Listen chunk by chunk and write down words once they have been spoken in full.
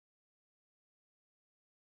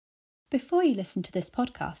Before you listen to this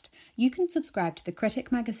podcast, you can subscribe to The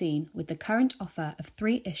Critic magazine with the current offer of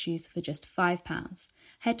 3 issues for just £5.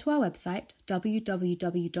 Head to our website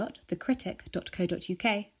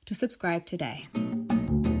www.thecritic.co.uk to subscribe today.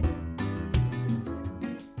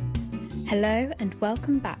 Hello and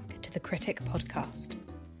welcome back to The Critic podcast.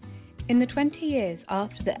 In the 20 years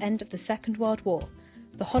after the end of the Second World War,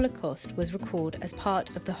 the Holocaust was recalled as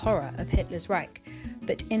part of the horror of Hitler's Reich,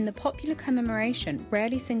 but in the popular commemoration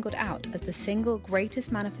rarely singled out as the single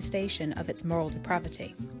greatest manifestation of its moral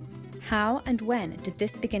depravity. How and when did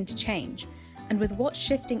this begin to change, and with what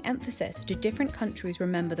shifting emphasis do different countries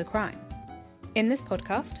remember the crime? In this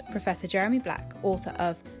podcast, Professor Jeremy Black, author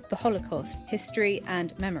of The Holocaust, History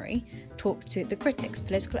and Memory, talks to The Critic's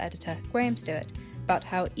political editor, Graham Stewart, about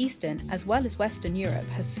how Eastern as well as Western Europe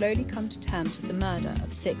has slowly come to terms with the murder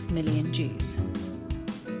of 6 million Jews.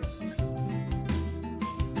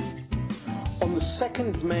 On the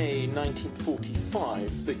 2nd May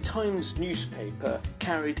 1945, the Times newspaper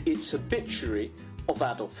carried its obituary of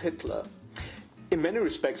Adolf Hitler. In many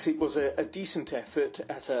respects, it was a decent effort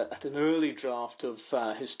at an early draft of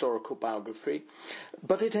historical biography,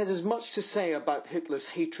 but it had as much to say about Hitler's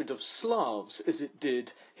hatred of Slavs as it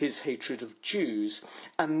did his hatred of Jews,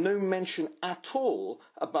 and no mention at all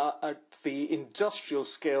about the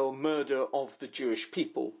industrial-scale murder of the Jewish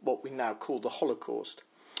people, what we now call the Holocaust.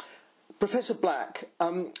 Professor Black,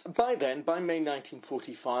 by then, by May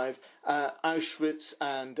 1945, Auschwitz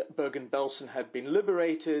and Bergen-Belsen had been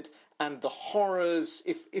liberated, and the horrors,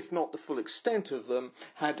 if not the full extent of them,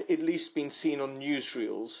 had at least been seen on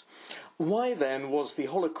newsreels. Why then was the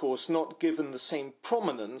Holocaust not given the same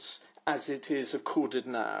prominence as it is accorded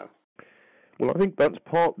now? Well, I think that's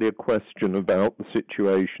partly a question about the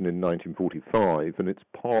situation in 1945, and it's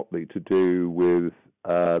partly to do with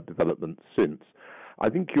developments since. I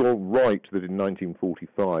think you're right that in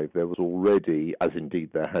 1945 there was already, as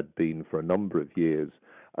indeed there had been for a number of years,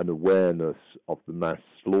 an awareness of the mass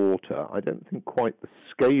slaughter. I don't think quite the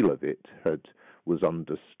scale of it was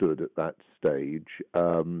understood at that stage.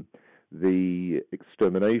 The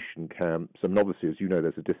extermination camps, and obviously, as you know,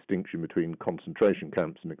 there's a distinction between concentration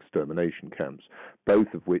camps and extermination camps,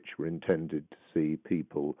 both of which were intended to see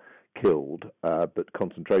people killed, but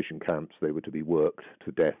concentration camps, they were to be worked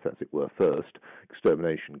to death, as it were, first.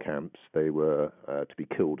 Extermination camps, they were to be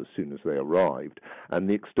killed as soon as they arrived. And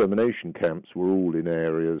the extermination camps were all in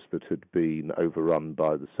areas that had been overrun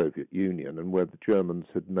by the Soviet Union and where the Germans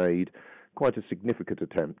had made quite a significant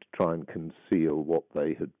attempt to try and conceal what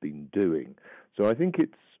they had been doing. So I think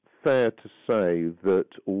it's fair to say that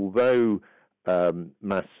although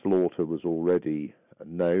mass slaughter was already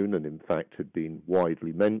known and in fact had been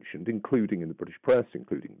widely mentioned, including in the British press,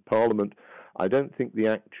 including in Parliament, I don't think the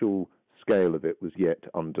actual scale of it was yet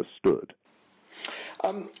understood.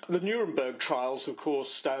 The Nuremberg trials, of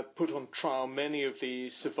course, put on trial many of the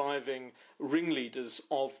surviving ringleaders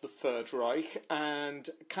of the Third Reich, and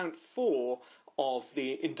count 4 of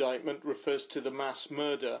the indictment refers to the mass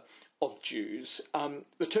murder of Jews.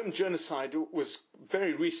 The term genocide was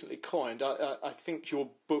very recently coined. I think your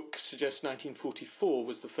book suggests 1944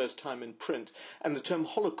 was the first time in print, and the term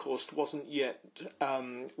Holocaust wasn't yet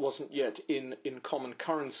in common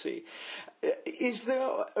currency. Is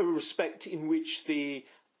there a respect in which the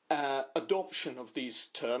adoption of these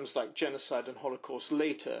terms, like genocide and Holocaust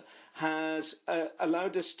later, has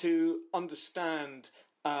allowed us to understand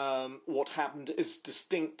what happened as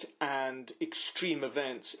distinct and extreme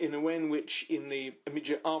events in a way in which, in the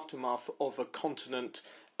immediate aftermath of a continent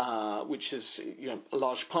which is, a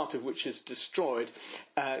large part of which is destroyed,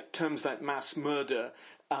 terms like mass murder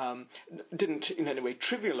didn't in any way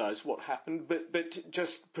trivialize what happened, but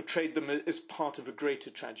just portrayed them as part of a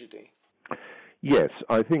greater tragedy? Yes,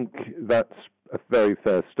 I think that's a very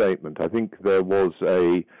fair statement. I think there was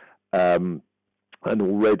an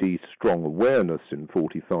already strong awareness in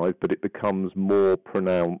 45, but it becomes more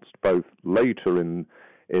pronounced both later in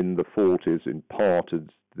the 40s, in part as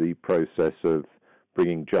the process of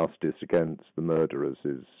bringing justice against the murderers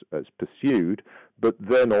is pursued, but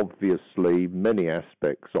then obviously many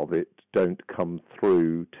aspects of it don't come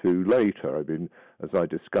through till later. I mean, as I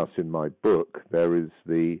discuss in my book, there is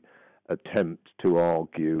the attempt to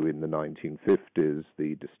argue in the 1950s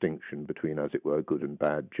the distinction between, as it were, good and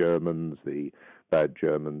bad Germans, the bad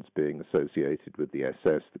Germans being associated with the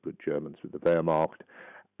SS, the good Germans with the Wehrmacht.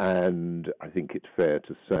 And I think it's fair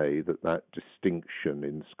to say that that distinction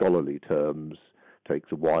in scholarly terms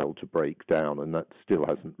takes a while to break down, and that still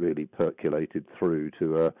hasn't really percolated through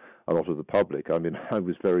to a lot of the public. I mean, I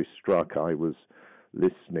was very struck. I was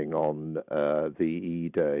listening on the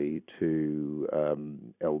E-Day to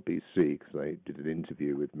LBC, because they did an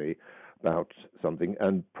interview with me, about something,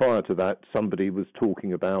 and prior to that, somebody was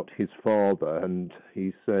talking about his father, and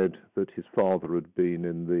he said that his father had been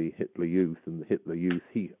in the Hitler Youth, and the Hitler Youth,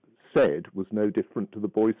 he said, was no different to the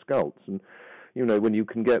Boy Scouts. And, you know, when you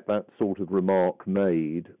can get that sort of remark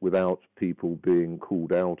made without people being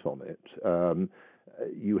called out on it,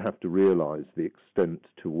 you have to realise the extent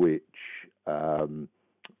to which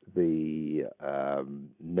the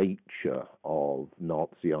nature of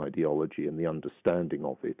Nazi ideology and the understanding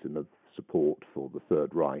of it and of support for the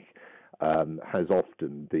Third Reich has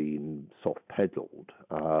often been soft-pedalled.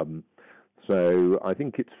 So I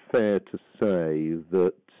think it's fair to say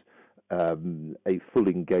that a full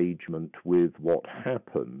engagement with what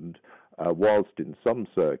happened, whilst in some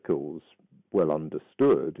circles well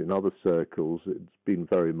understood, in other circles it's been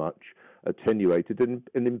very much attenuated, and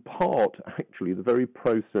in part, actually, the very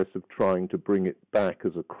process of trying to bring it back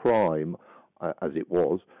as a crime, as it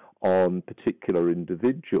was, on particular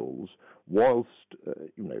individuals, whilst,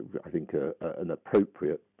 I think an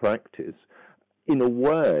appropriate practice, in a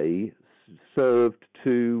way served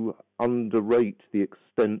to underrate the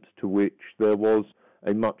extent to which there was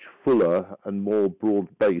a much fuller and more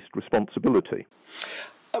broad-based responsibility.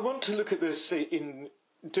 I want to look at this in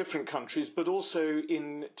different countries, but also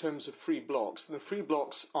in terms of free blocs. The free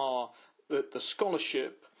blocs are the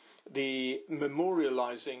scholarship, the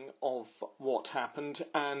memorialising of what happened,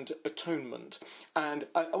 and atonement. And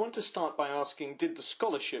I want to start by asking, did the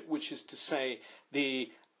scholarship, which is to say the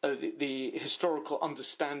historical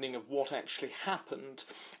understanding of what actually happened,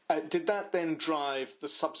 did that then drive the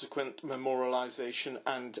subsequent memorialisation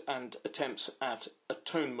and attempts at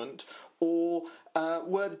atonement, or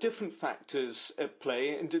were different factors at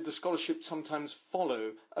play, and did the scholarship sometimes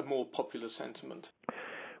follow a more popular sentiment?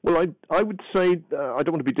 Well, I would say, I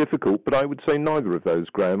don't want to be difficult, but I would say neither of those,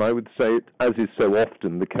 Graham. I would say, as is so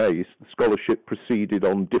often the case, the scholarship proceeded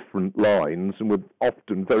on different lines and with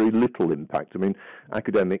often very little impact. I mean,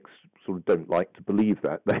 academics sort of don't like to believe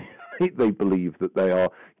that. They believe that they are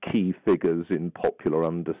key figures in popular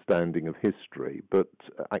understanding of history, but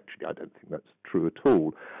actually I don't think that's true at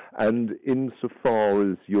all. And insofar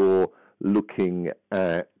as you're looking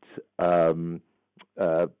at public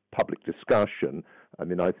discussion, I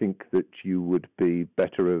mean, I think that you would be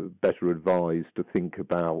better advised to think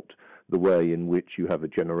about the way in which you have a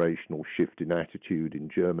generational shift in attitude in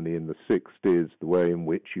Germany in the 60s, the way in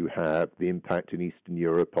which you have the impact in Eastern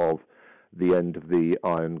Europe of the end of the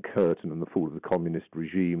Iron Curtain and the fall of the communist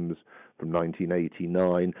regimes from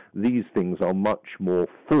 1989. These things are much more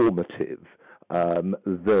formative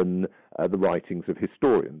than the writings of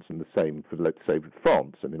historians, and the same for, let's say, with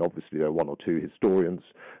France. I mean, obviously there are one or two historians.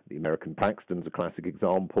 The American Paxton's a classic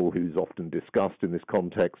example, who's often discussed in this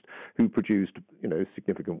context, who produced,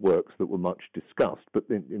 significant works that were much discussed. But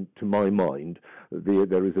to my mind,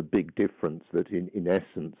 there is a big difference that in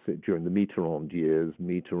essence, during the Mitterrand years,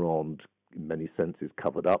 Mitterrand in many senses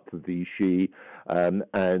covered up for Vichy, and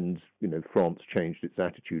France changed its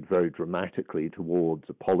attitude very dramatically towards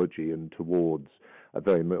apology and towards a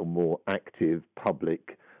very more active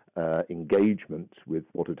public engagement with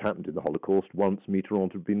what had happened in the Holocaust once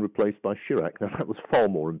Mitterrand had been replaced by Chirac. Now, that was far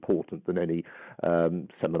more important than any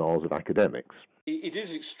seminars of academics. It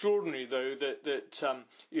is extraordinary, though, that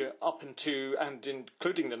up into and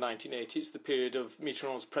including the 1980s, the period of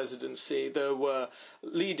Mitterrand's presidency, there were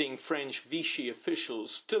leading French Vichy officials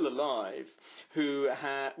still alive who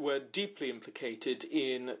were deeply implicated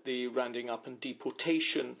in the rounding up and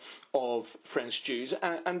deportation of French Jews,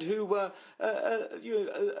 and who were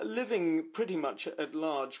living pretty much at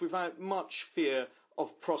large without much fear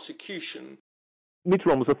of prosecution.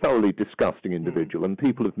 Mitterrand was a thoroughly disgusting individual, and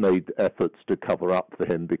people have made efforts to cover up for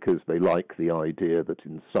him because they like the idea that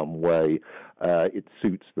in some way it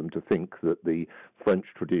suits them to think that the French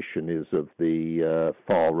tradition is of the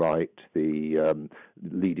far right, the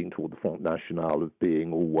leading toward the Front National of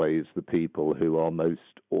being always the people who are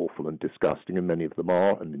most awful and disgusting, and many of them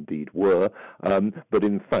are, and indeed were. But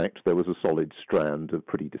in fact, there was a solid strand of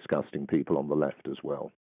pretty disgusting people on the left as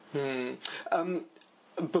well.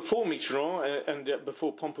 Before Mitterrand and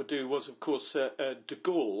before Pompidou was, of course, de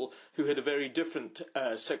Gaulle, who had a very different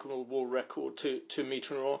Second World War record to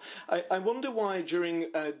Mitterrand. I wonder why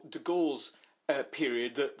during de Gaulle's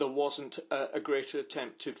period that there wasn't a greater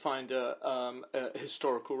attempt to find a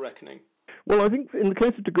historical reckoning. Well, I think in the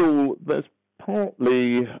case of de Gaulle, there's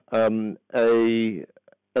partly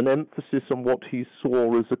an emphasis on what he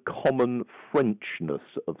saw as a common Frenchness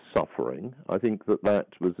of suffering. I think that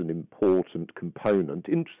was an important component.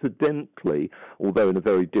 Incidentally, although in a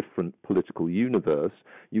very different political universe,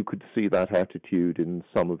 you could see that attitude in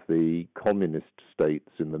some of the communist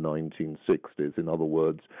states in the 1960s. In other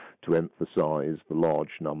words, to emphasize the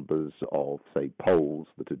large numbers of, say, Poles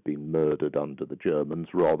that had been murdered under the Germans,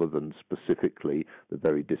 rather than specifically the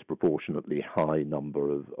very disproportionately high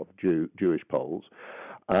number of Jewish Poles.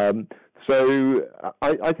 So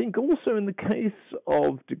I think also in the case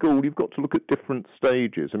of de Gaulle, you've got to look at different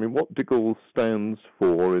stages. I mean, what de Gaulle stands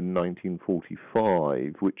for in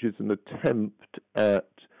 1945, which is an attempt at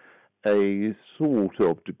a sort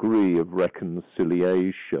of degree of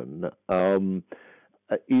reconciliation,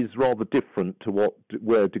 is rather different to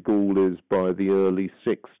where de Gaulle is by the early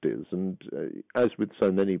 60s. And as with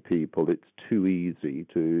so many people, it's too easy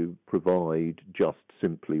to provide just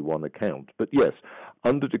simply one account. But yes,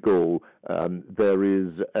 under de Gaulle, there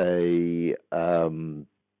is an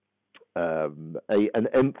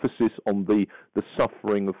emphasis on the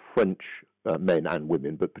suffering of French men and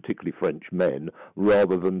women, but particularly French men,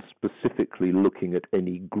 rather than specifically looking at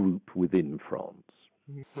any group within France.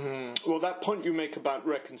 Well, that point you make about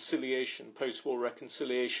reconciliation, post-war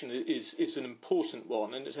reconciliation, is an important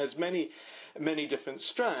one, and it has many different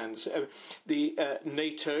strands.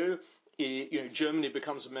 NATO, Germany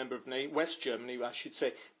becomes a member of NATO. West Germany, I should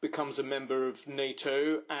say, becomes a member of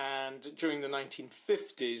NATO, and during the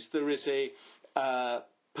 1950s, there is a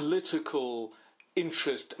political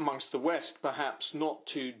interest amongst the West, perhaps not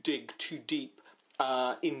to dig too deep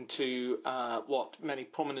into what many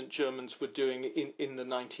prominent Germans were doing in the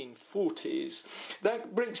 1940s.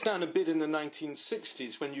 That breaks down a bit in the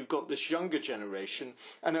 1960s when you've got this younger generation,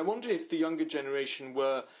 and I wonder if the younger generation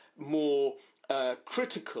were more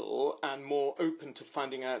critical and more open to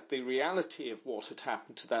finding out the reality of what had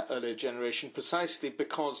happened to that earlier generation, precisely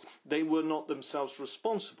because they were not themselves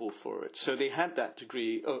responsible for it. So they had that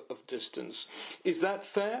degree of distance. Is that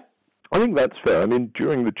fair? I think that's fair. I mean,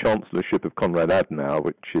 during the chancellorship of Konrad Adenauer,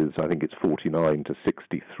 which is, I think it's 49 to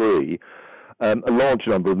 63, a large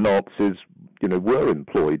number of Nazis, were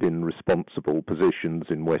employed in responsible positions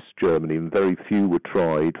in West Germany, and very few were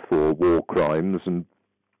tried for war crimes. And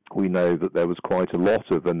we know that there was quite a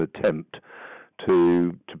lot of an attempt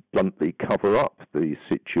to bluntly cover up the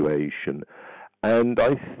situation. And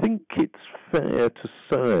I think it's fair to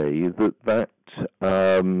say that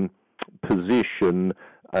position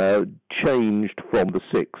changed from the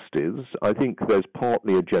 60s. I think there's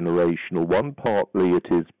partly a generational one, partly it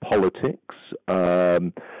is politics,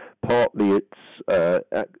 partly it's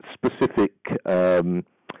specific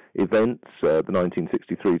events, the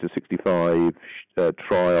 1963 to 65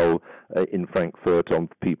 trial in Frankfurt on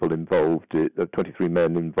people involved, 23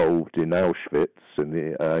 men involved in Auschwitz,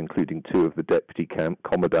 including two of the deputy camp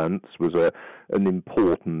commandants, was an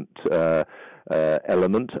important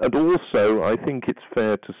element. And also, I think it's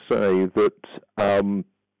fair to say that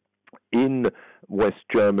in West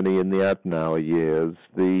Germany in the Adenauer years,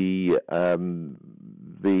 the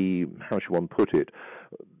how should one put it,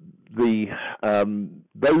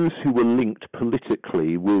 those who were linked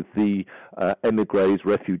politically with the emigres,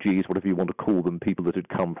 refugees, whatever you want to call them, people that had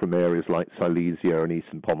come from areas like Silesia and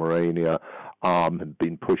Eastern Pomerania, had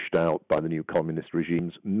been pushed out by the new communist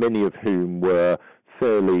regimes, many of whom were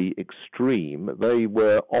fairly extreme. They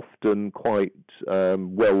were often quite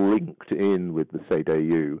well linked in with the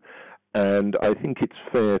CDU. And I think it's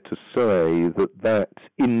fair to say that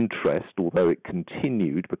interest, although it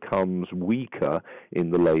continued, becomes weaker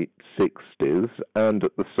in the late 60s, and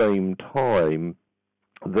at the same time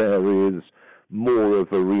there is more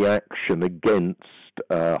of a reaction against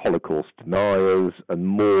Holocaust deniers and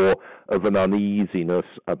more of an uneasiness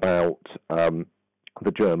about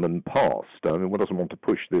the German past. I mean, one doesn't want to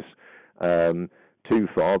push this too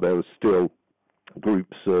far. There are still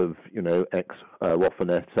groups of,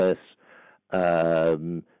 ex-Waffen-SS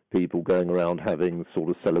people going around having sort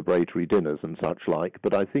of celebratory dinners and such like.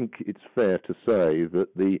 But I think it's fair to say that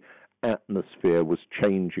the atmosphere was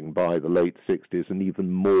changing by the late 60s and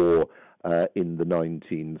even more in the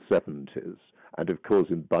 1970s. And of course,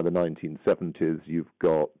 by the 1970s, you've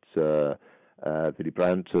got Willy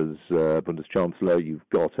Brandt as Bundeschancellor. You've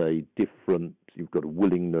got a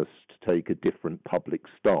willingness to take a different public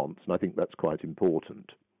stance, and I think that's quite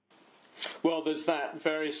important. Well, there's that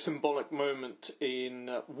very symbolic moment in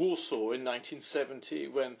Warsaw in 1970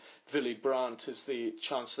 when Willy Brandt, as the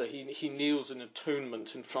Chancellor, he kneels in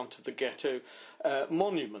atonement in front of the ghetto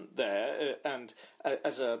monument there, and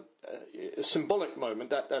as a symbolic moment.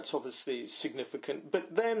 That's obviously significant.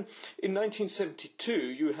 But then in 1972,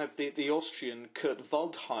 you have the Austrian Kurt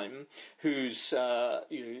Waldheim, who's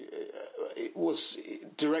was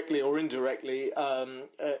directly or indirectly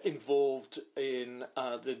involved in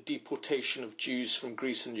the deportation of Jews from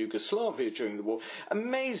Greece and Yugoslavia during the war.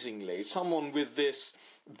 Amazingly, someone with this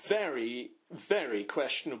very, very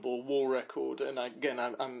questionable war record, and again,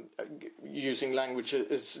 I'm using language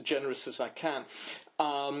as generous as I can,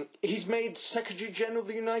 he's made Secretary General of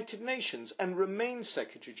the United Nations and remained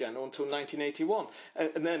Secretary General until 1981.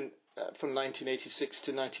 And then from 1986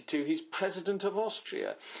 to 92, he's President of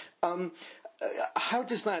Austria. How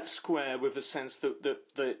does that square with the sense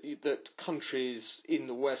that countries in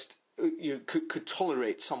the West could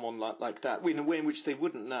tolerate someone like that in a way in which they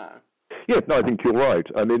wouldn't now? Yes, no, I think you're right.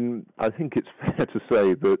 I mean, I think it's fair to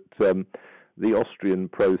say that the Austrian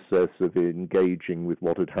process of engaging with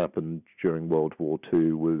what had happened during World War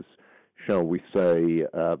II was, shall we say,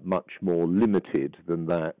 much more limited than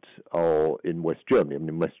that in West Germany. I mean,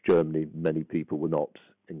 in West Germany, many people were not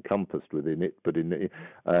encompassed within it, but in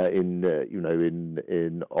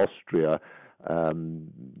Austria,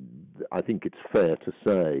 I think it's fair to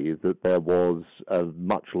say that there was a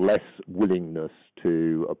much less willingness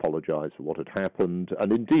to apologise for what had happened,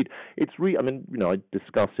 and indeed, I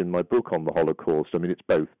discuss in my book on the Holocaust. I mean, it's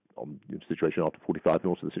both on the situation after 45 and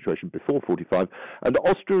also the situation before 45. And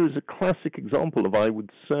Austria is a classic example of, I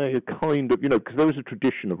would say, a kind of, because there was a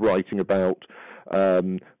tradition of writing about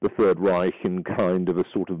the Third Reich in kind of a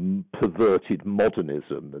sort of perverted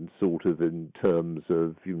modernism, and sort of in terms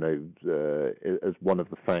of, as one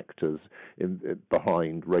of the factors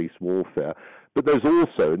behind race warfare. But there's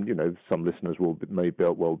also, and some listeners may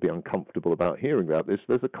well be uncomfortable about hearing about this,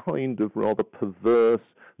 there's a kind of rather perverse,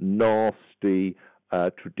 nasty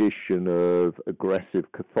tradition of aggressive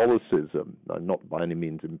Catholicism. I'm not by any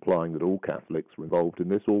means implying that all Catholics were involved in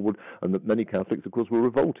this, and that many Catholics, of course, were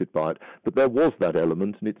revolted by it. But there was that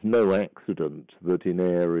element, and it's no accident that in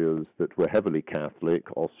areas that were heavily Catholic,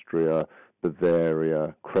 Austria,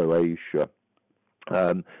 Bavaria, Croatia,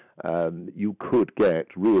 you could get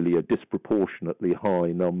really a disproportionately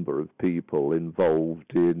high number of people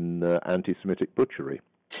involved in anti-Semitic butchery.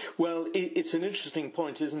 Well, it's an interesting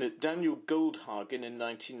point, isn't it? Daniel Goldhagen in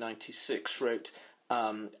 1996 wrote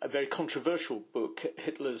a very controversial book,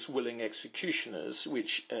 Hitler's Willing Executioners,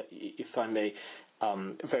 which, if I may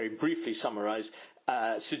very briefly summarize,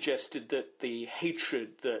 suggested that the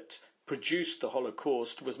hatred that produced the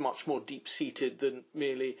Holocaust was much more deep-seated than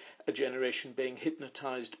merely a generation being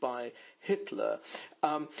hypnotized by Hitler.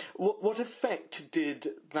 What effect did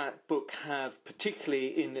that book have, particularly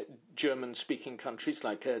in German-speaking countries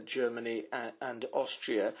like Germany and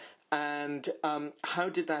Austria? And how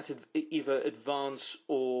did that either advance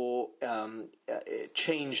or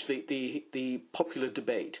change the popular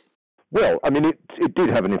debate? Well, I mean, it did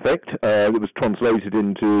have an effect. It was translated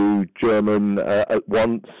into German at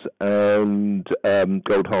once, and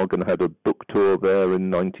Goldhagen had a book tour there in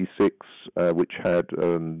 '96, which had,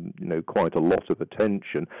 quite a lot of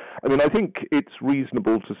attention. I mean, I think it's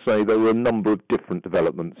reasonable to say there were a number of different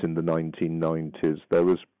developments in the 1990s. There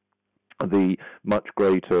was the much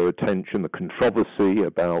greater attention, the controversy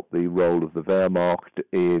about the role of the Wehrmacht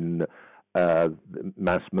in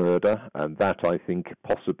mass murder, and that, I think,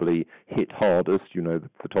 possibly hit hardest, the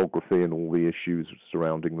photography and all the issues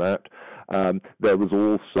surrounding that. There was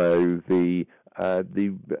also the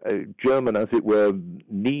German, as it were,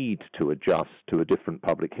 need to adjust to a different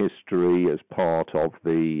public history as part of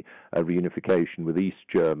the reunification with East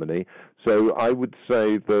Germany. So I would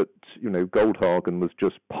say that, Goldhagen was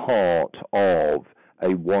just part of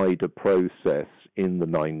a wider process in the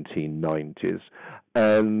 1990s,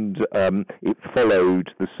 and it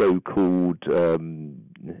followed the so-called,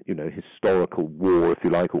 historical war, if you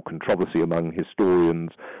like, or controversy among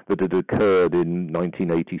historians that had occurred in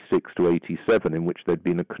 1986 to 87, in which there'd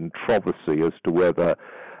been a controversy as to whether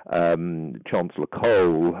Chancellor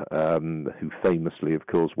Kohl, who famously, of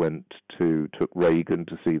course, took Reagan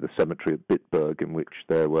to see the cemetery at Bitburg, in which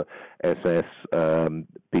there were SS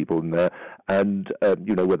people in there, and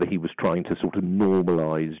whether he was trying to sort of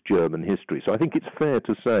normalize German history. So I think it's fair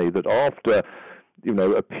to say that after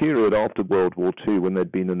a period after World War II, when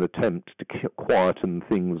there'd been an attempt to quieten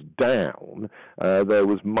things down, there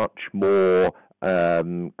was much more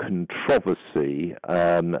controversy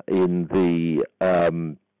in the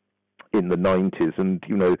 90s, and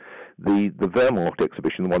the Wehrmacht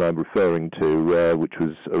exhibition, the one I'm referring to, which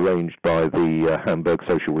was arranged by the Hamburg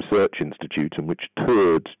Social Research Institute, and which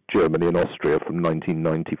toured Germany and Austria from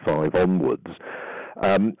 1995 onwards,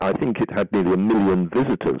 I think it had nearly 1 million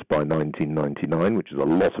visitors by 1999, which is a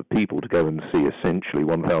lot of people to go and see essentially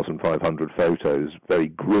 1,500 photos, very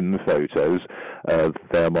grim photos of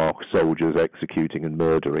Wehrmacht soldiers executing and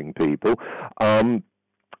murdering people. And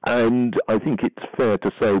I think it's fair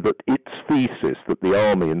to say that its thesis that the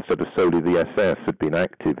army, instead of solely the SS, had been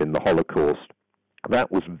active in the Holocaust,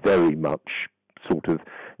 that was very much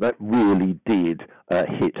that really did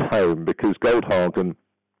hit home, because Goldhagen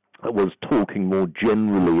was talking more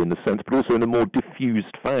generally in a sense, but also in a more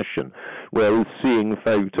diffused fashion, whereas seeing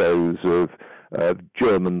photos of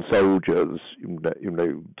German soldiers,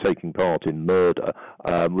 taking part in murder,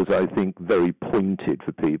 was, I think, very pointed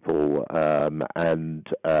for people, and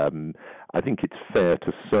I think it's fair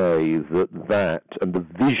to say that and the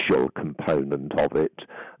visual component of it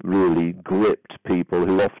really gripped people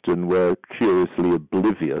who often were curiously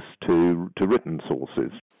oblivious to written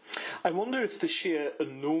sources. I wonder if the sheer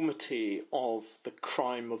enormity of the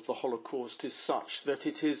crime of the Holocaust is such that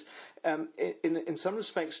it is, in some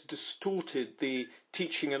respects, distorted the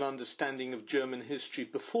teaching and understanding of German history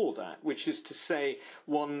before that, which is to say,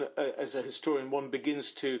 one, as a historian, one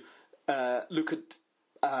begins to look at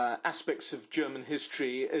aspects of German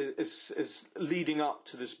history as leading up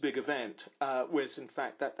to this big event, whereas in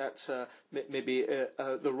fact that's maybe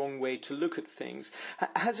the wrong way to look at things.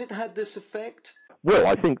 Has it had this effect? Well,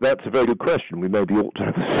 I think that's a very good question. We maybe ought to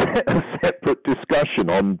have a separate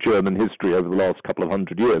discussion on German history over the last couple of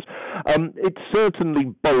 100 years. It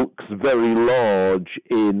certainly bulks very large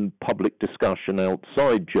in public discussion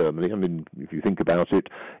outside Germany. I mean, if you think about it,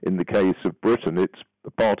 in the case of Britain, it's a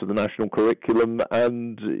part of the national curriculum,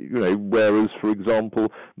 and, whereas, for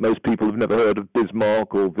example, most people have never heard of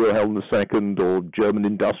Bismarck or Wilhelm II or German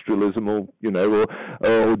industrialism or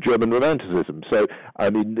German romanticism. So, I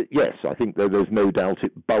mean, yes, I think there's no doubt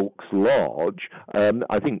it bulks large.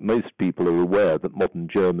 I think most people are aware that modern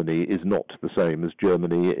Germany is not the same as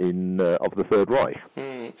Germany of the Third Reich.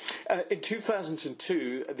 In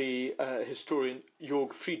 2002, the historian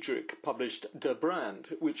Jörg Friedrich published Der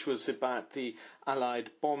Brand, which was about the Allied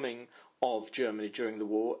bombing of Germany during the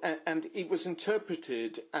war, and it was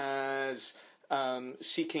interpreted as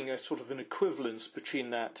seeking a sort of an equivalence between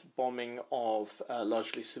that bombing of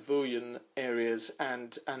largely civilian areas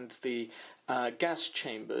and the gas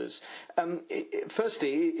chambers.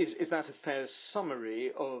 Firstly, is that a fair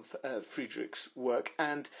summary of Friedrich's work,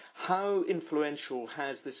 and how influential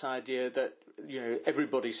has this idea that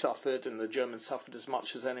everybody suffered and the Germans suffered as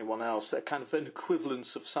much as anyone else, that kind of an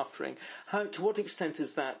equivalence of suffering, to what extent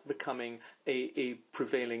is that becoming a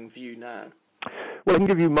prevailing view now? Well, I can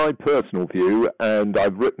give you my personal view, and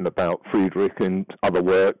I've written about Friedrich in other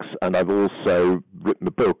works, and I've also written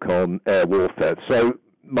a book on air warfare. So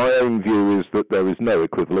my own view is that there is no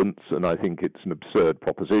equivalence, and I think it's an absurd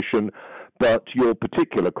proposition. But your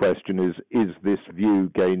particular question is this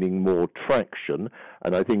view gaining more traction?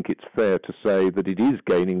 And I think it's fair to say that it is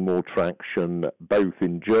gaining more traction both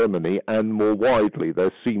in Germany and more widely.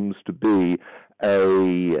 There seems to be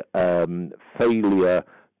a failure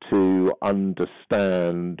to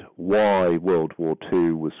understand why World War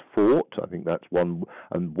II was fought. I think that's one,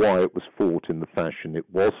 and why it was fought in the fashion it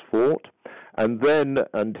was fought. And then,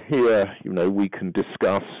 and here, we can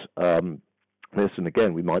discuss this, and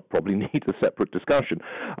again, we might probably need a separate discussion,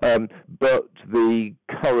 but the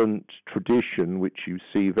current tradition, which you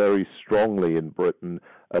see very strongly in Britain,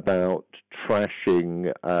 about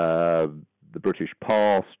trashing the British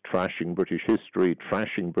past, trashing British history,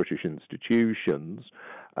 trashing British institutions,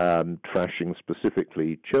 trashing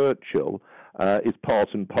specifically Churchill, is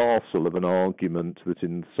part and parcel of an argument that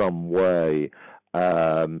in some way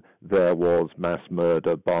there was mass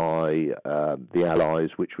murder by the Allies,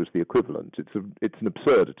 which was the equivalent. It's an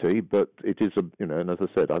absurdity, but it is and as I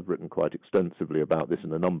said, I've written quite extensively about this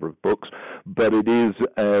in a number of books, but it is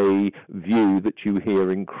a view that you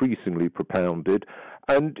hear increasingly propounded.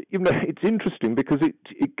 And, it's interesting because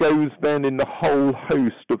it goes then in the whole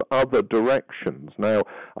host of other directions. Now,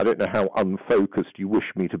 I don't know how unfocused you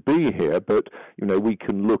wish me to be here, but, we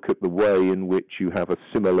can look at the way in which you have a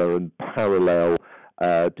similar and parallel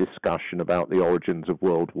discussion about the origins of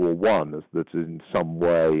World War I, as that in some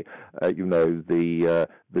way,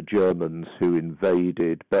 the Germans who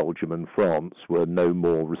invaded Belgium and France were no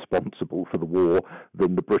more responsible for the war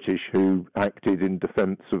than the British who acted in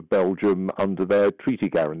defence of Belgium under their treaty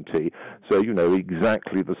guarantee. So,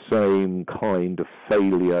 exactly the same kind of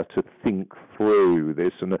failure to think through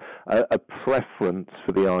this, and a preference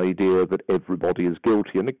for the idea that everybody is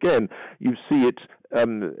guilty. And again, you see it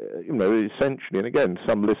essentially, and again,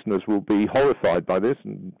 some listeners will be horrified by this,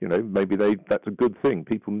 and maybe that's a good thing.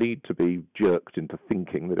 People need to be jerked into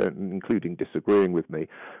thinking, they don't, including disagreeing with me.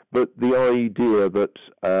 But the idea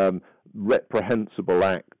that reprehensible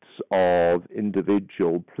acts of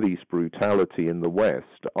individual police brutality in the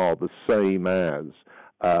West are the same as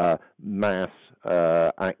mass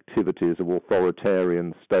activities of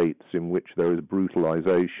authoritarian states in which there is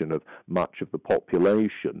brutalization of much of the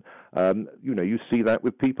population. You see that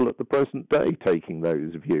with people at the present day taking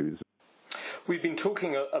those views. We've been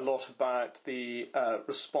talking a lot about the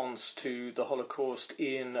response to the Holocaust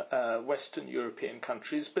in Western European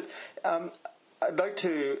countries, but I'd like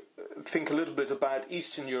to think a little bit about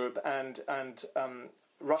Eastern Europe and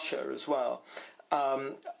Russia as well.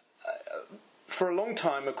 For a long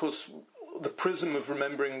time, of course, the prism of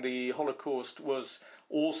remembering the Holocaust was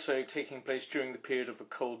also taking place during the period of a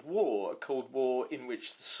Cold War in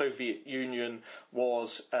which the Soviet Union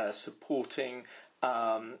was supporting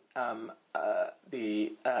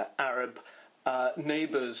the Arab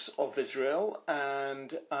neighbors of Israel,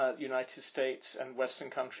 and the United States and Western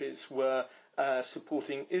countries were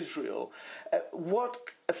supporting Israel. What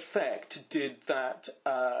effect did that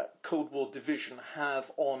Cold War division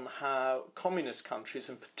have on how communist countries,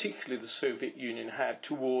 and particularly the Soviet Union, had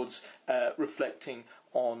towards reflecting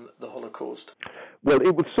on the Holocaust? Well,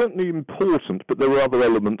 it was certainly important, but there were other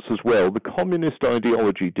elements as well. The communist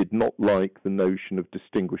ideology did not like the notion of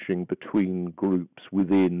distinguishing between groups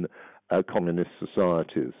within communist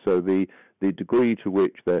societies. So the degree to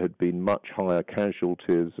which there had been much higher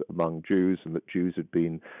casualties among Jews, and that Jews had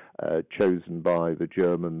been chosen by the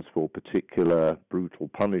Germans for particular brutal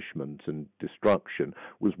punishment and destruction,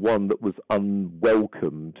 was one that was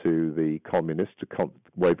unwelcome to the communists. The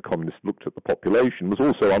way the communists looked at the population was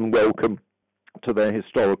also unwelcome to their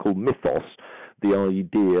historical mythos, the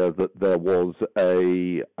idea that there was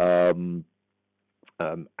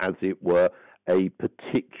as it were, a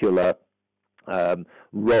particular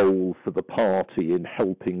role for the party in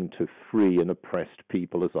helping to free and oppressed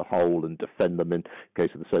people as a whole and defend them in the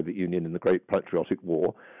case of the Soviet Union in the Great Patriotic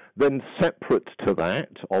War. Then separate to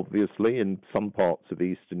that, obviously, in some parts of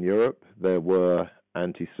Eastern Europe, there were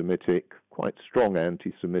anti-Semitic, quite strong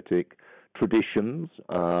anti-Semitic traditions.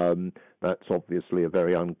 That's obviously a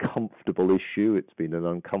very uncomfortable issue. It's been an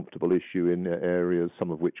uncomfortable issue in areas,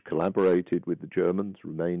 some of which collaborated with the Germans,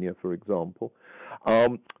 Romania, for example.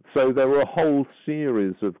 So there were a whole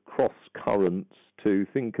series of cross-currents to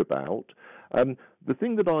think about. The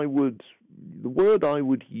word I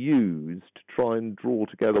would use to try and draw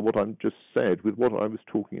together what I've just said with what I was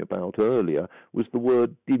talking about earlier was the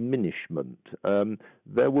word diminishment.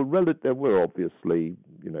 There were obviously,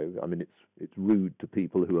 it's rude to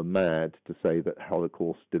people who are mad to say that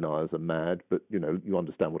Holocaust deniers are mad, but, you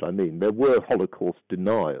understand what I mean. There were Holocaust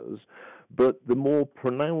deniers, but the more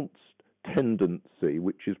pronounced tendency,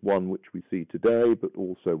 which is one which we see today, but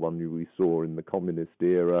also one we saw in the communist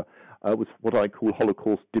era, was what I call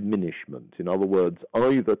Holocaust diminishment. In other words,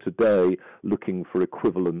 either today looking for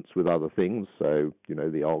equivalence with other things, so,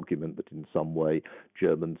 the argument that in some way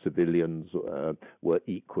German civilians were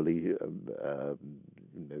equally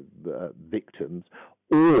victims,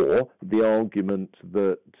 or the argument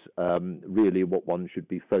that really what one should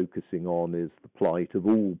be focusing on is the plight of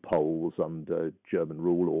all Poles under German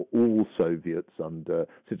rule, or all Soviets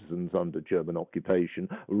citizens under German occupation,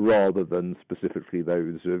 rather than specifically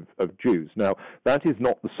those of Jews. Now, that is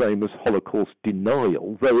not the same as Holocaust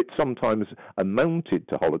denial, though it sometimes amounted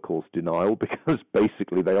to Holocaust denial, because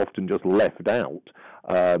basically they often just left out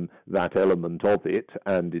that element of it,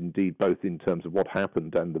 and indeed both in terms of what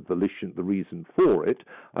happened and the reason for it,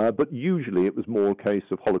 but usually it was more a case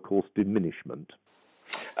of Holocaust diminishment.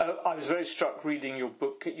 I was very struck reading your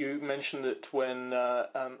book. You mentioned that when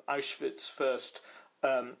Auschwitz first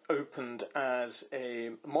opened as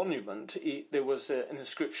a monument, there was an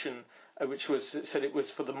inscription which said it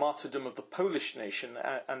was for the martyrdom of the Polish nation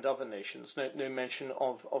and other nations. No mention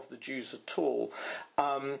of the Jews at all.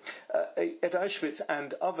 At Auschwitz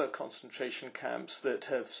and other concentration camps that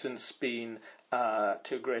have since been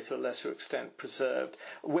to a greater or lesser extent preserved,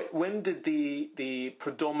 when did the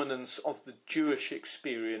predominance of the Jewish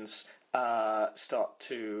experience start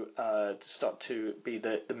to be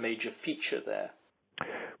the major feature there?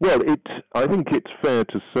 Well, I think it's fair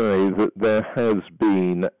to say that there has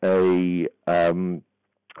been a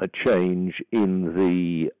change in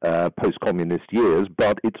the post-communist years,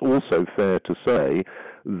 but it's also fair to say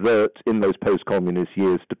that in those post-communist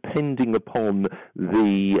years, depending upon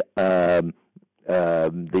the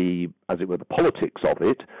the politics of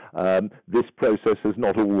it, this process has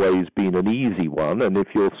not always been an easy one. And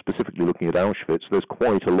if you're specifically looking at Auschwitz, there's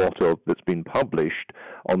quite a lot that's been published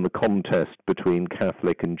on the contest between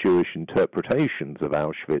Catholic and Jewish interpretations of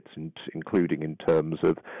Auschwitz, including in terms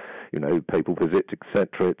of, papal visits,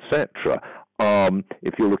 etc., etc.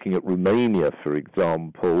 If you're looking at Romania, for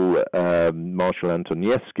example, Marshal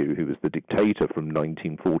Antonescu, who was the dictator from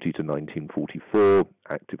 1940 to 1944,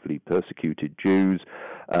 actively persecuted Jews,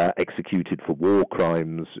 executed for war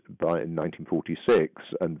crimes in 1946,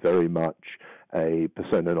 and very much a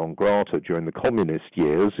persona non grata during the communist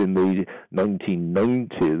years. In the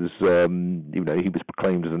 1990s, he was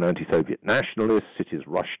proclaimed as an anti-Soviet nationalist. Cities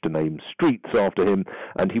rushed to name streets after him,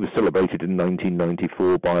 and he was celebrated in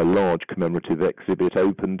 1994 by a large commemorative exhibit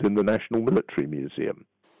opened in the National Military Museum.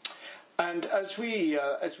 And as we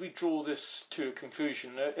draw this to a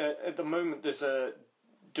conclusion, at the moment there's a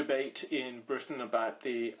debate in Britain about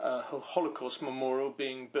the Holocaust Memorial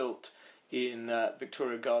being built in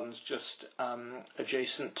Victoria Gardens, just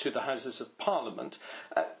adjacent to the Houses of Parliament.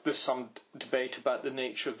 There's some debate about the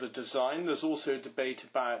nature of the design. There's also a debate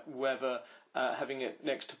about whether having it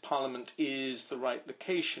next to Parliament is the right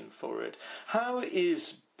location for it. How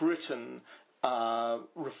is Britain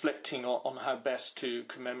reflecting on how best to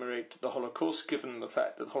commemorate the Holocaust, given the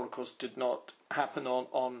fact that the Holocaust did not happen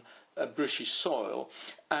on British soil?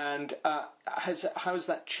 And how has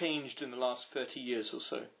that changed in the last 30 years or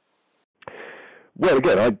so? Well,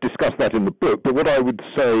 again, I discussed that in the book, but what I would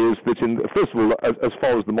say is that, first of all, as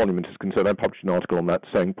far as the monument is concerned, I published an article on that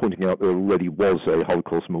pointing out there already was a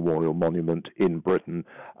Holocaust Memorial Monument in Britain,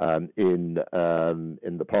 in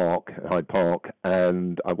the park, Hyde Park,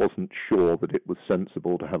 and I wasn't sure that it was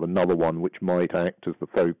sensible to have another one which might act as the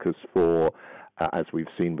focus for, as we've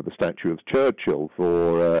seen with the statue of Churchill,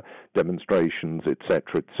 for demonstrations,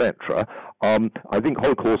 etc., etc. I think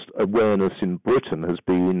Holocaust awareness in Britain was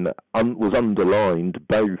underlined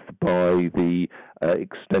both by the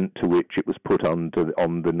extent to which it was put on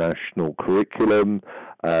the national curriculum,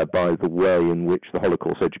 by the way in which the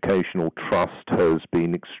Holocaust Educational Trust has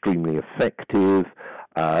been extremely effective,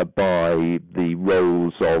 by the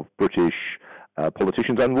roles of British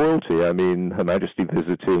politicians and royalty. I mean, Her Majesty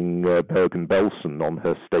visiting Bergen-Belsen on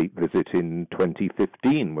her state visit in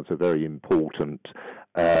 2015 was a very important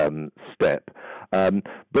step.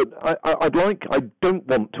 But I don't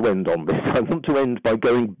want to end on this. I want to end by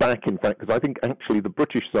going back, in fact, because I think actually the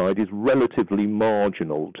British side is relatively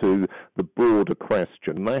marginal to the broader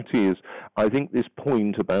question. That is, I think this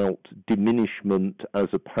point about diminishment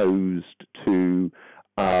as opposed to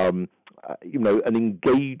an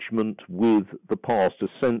engagement with the past, a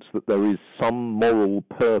sense that there is some moral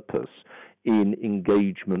purpose in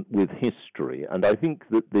engagement with history. And I think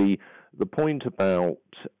that the point about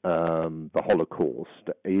the Holocaust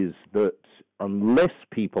is that unless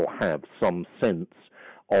people have some sense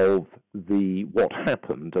of what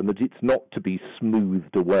happened, and that it's not to be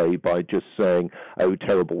smoothed away by just saying, oh,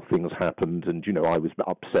 terrible things happened, and, I was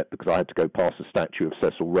upset because I had to go past the statue of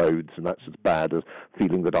Cecil Rhodes, and that's as bad as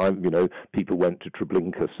feeling that people went to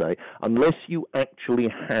Treblinka, say. Unless you actually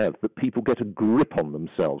have, that people get a grip on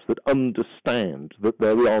themselves, that understand that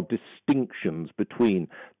there are distinctions between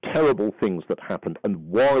terrible things that happened and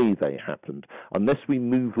why they happened, unless we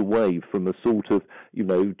move away from a sort of,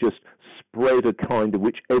 just spread a kind of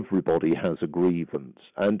which everybody has a grievance,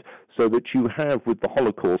 and so that you have with the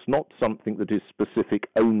Holocaust not something that is specific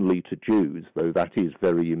only to Jews, though that is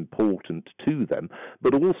very important to them,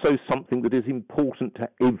 but also something that is important to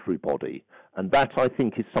everybody. And that, I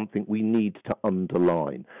think, is something we need to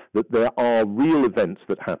underline, that there are real events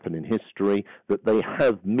that happen in history, that they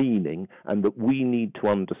have meaning, and that we need to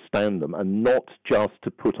understand them, and not just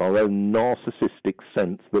to put our own narcissistic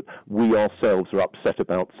sense that we ourselves are upset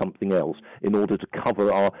about something else in order to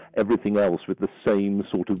cover everything else with the same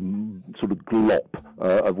sort of glop,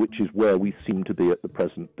 of which is where we seem to be at the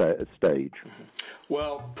present stage.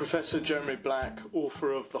 Well, Professor Jeremy Black,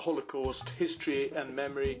 author of The Holocaust, History and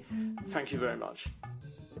Memory, thank you very much.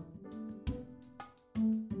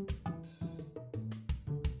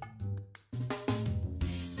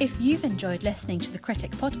 If you've enjoyed listening to the Critic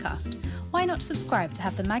podcast, why not subscribe to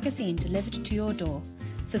have the magazine delivered to your door?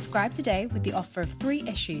 Subscribe today with the offer of 3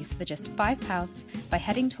 issues for just £5 by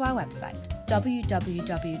heading to our website,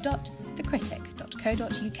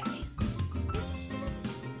 www.thecritic.co.uk.